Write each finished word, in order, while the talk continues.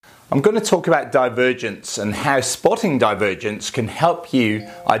I'm going to talk about divergence and how spotting divergence can help you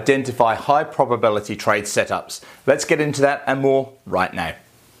identify high probability trade setups. Let's get into that and more right now.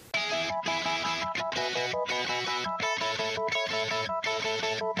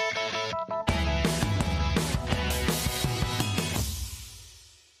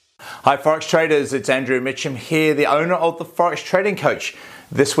 Hi Forex traders, it's Andrew Mitchum here, the owner of the Forex Trading Coach.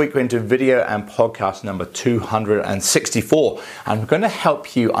 This week we're into video and podcast number 264. I'm going to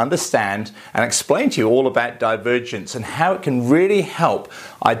help you understand and explain to you all about divergence and how it can really help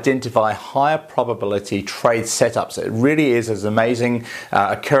identify higher probability trade setups. It really is an amazing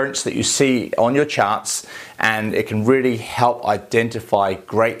occurrence that you see on your charts, and it can really help identify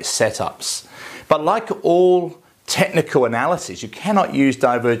great setups. But like all technical analysis, you cannot use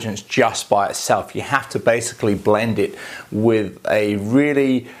divergence just by itself. You have to basically blend it with a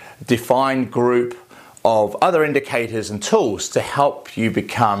really defined group of other indicators and tools to help you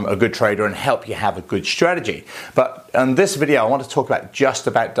become a good trader and help you have a good strategy. But in this video, I want to talk about just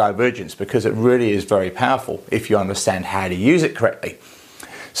about divergence because it really is very powerful if you understand how to use it correctly.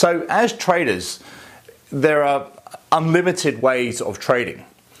 So as traders, there are unlimited ways of trading.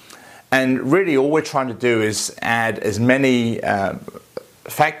 And really all we're trying to do is add as many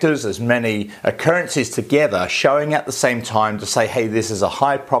factors, as many occurrences together, showing at the same time to say, hey, this is a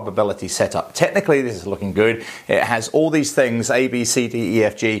high probability setup. Technically, this is looking good. It has all these things, A, B, C, D, E,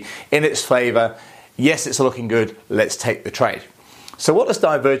 F, G, in its favor. Yes, it's looking good. Let's take the trade. So what does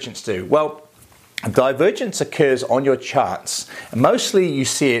divergence do? Well, divergence occurs on your charts. Mostly you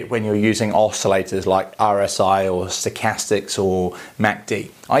see it when you're using oscillators like RSI or stochastics or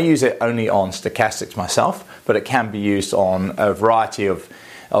MACD. I use it only on stochastics myself, but it can be used on a variety of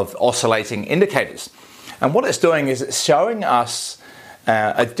oscillating indicators. And what it's doing is it's showing us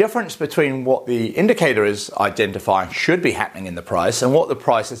a difference between what the indicator is identifying should be happening in the price and what the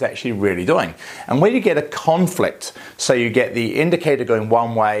price is actually really doing. And when you get a conflict, so you get the indicator going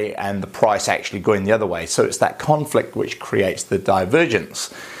one way and the price actually going the other way, so it's that conflict which creates the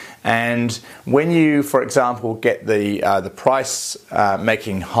divergence. And when you, for example, get the price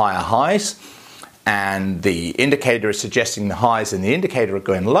making higher highs, and the indicator is suggesting the highs and the indicator are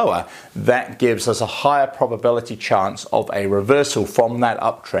going lower, that gives us a higher probability chance of a reversal from that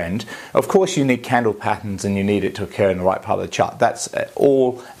uptrend. Of course, you need candle patterns and you need it to occur in the right part of the chart. That's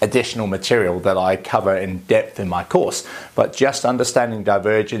all additional material that I cover in depth in my course. But just understanding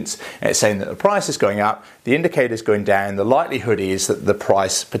divergence, it's saying that the price is going up, the indicator is going down, the likelihood is that the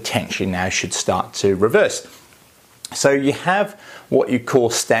price potentially now should start to reverse. So you have what you call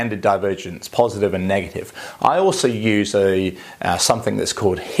standard divergence, positive and negative. I also use something that's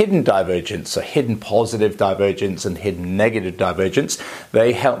called hidden divergence, so hidden positive divergence and hidden negative divergence.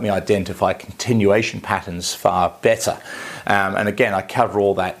 They help me identify continuation patterns far better. And again, I cover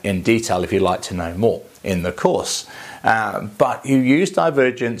all that in detail if you'd like to know more in the course. But you use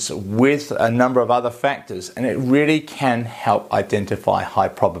divergence with a number of other factors, and it really can help identify high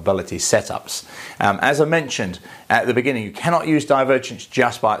probability setups. As I mentioned at the beginning, you cannot use divergence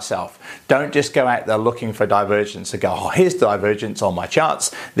just by itself. Don't just go out there looking for divergence and go, oh, here's divergence on my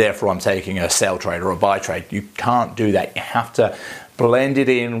charts, therefore I'm taking a sell trade or a buy trade. You can't do that. You have to blend it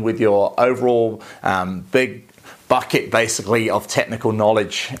in with your overall big bucket basically of technical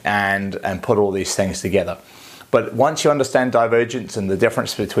knowledge and put all these things together. But once you understand divergence and the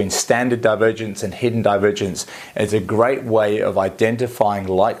difference between standard divergence and hidden divergence, it's a great way of identifying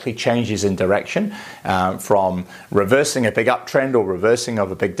likely changes in direction from reversing a big uptrend or reversing of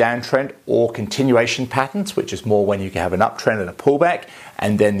a big downtrend, or continuation patterns, which is more when you have an uptrend and a pullback,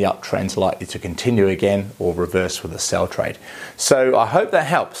 and then the uptrend's likely to continue again or reverse with a sell trade. So I hope that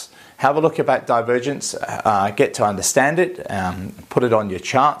helps. Have a look about divergence, get to understand it, put it on your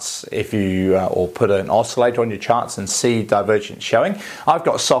charts or put an oscillator on your charts and see divergence showing. I've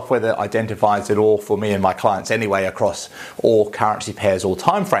got software that identifies it all for me and my clients anyway across all currency pairs, all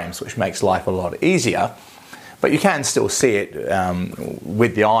time frames, which makes life a lot easier. But you can still see it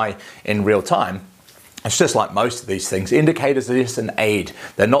with the eye in real time. It's just like most of these things. Indicators are just an aid.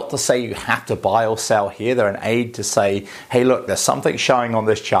 They're not to say you have to buy or sell here. They're an aid to say, hey, look, there's something showing on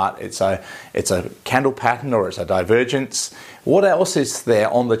this chart. It's a candle pattern or it's a divergence. What else is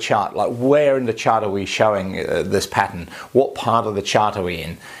there on the chart? Like, where in the chart are we showing this pattern? What part of the chart are we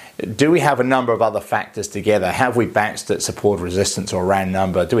in? Do we have a number of other factors together? Have we bounced at support, resistance, or round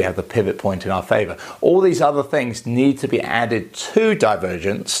number? Do we have the pivot point in our favor? All these other things need to be added to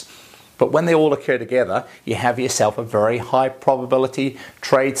divergence. But when they all occur together, you have yourself a very high probability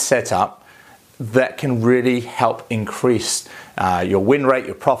trade setup that can really help increase your win rate,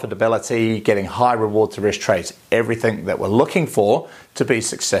 your profitability, getting high reward to risk trades, everything that we're looking for to be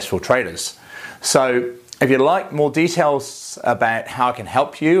successful traders. So if you'd like more details about how I can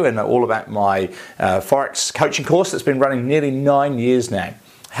help you and all about my Forex coaching course that's been running nearly 9 years now,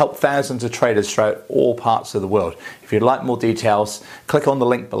 help thousands of traders throughout all parts of the world. If you'd like more details, click on the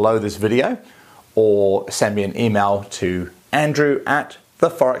link below this video or send me an email to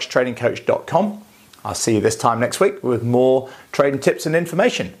andrew@theforextradingcoach.com. I'll see you this time next week with more trading tips and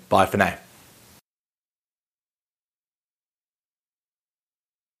information. Bye for now.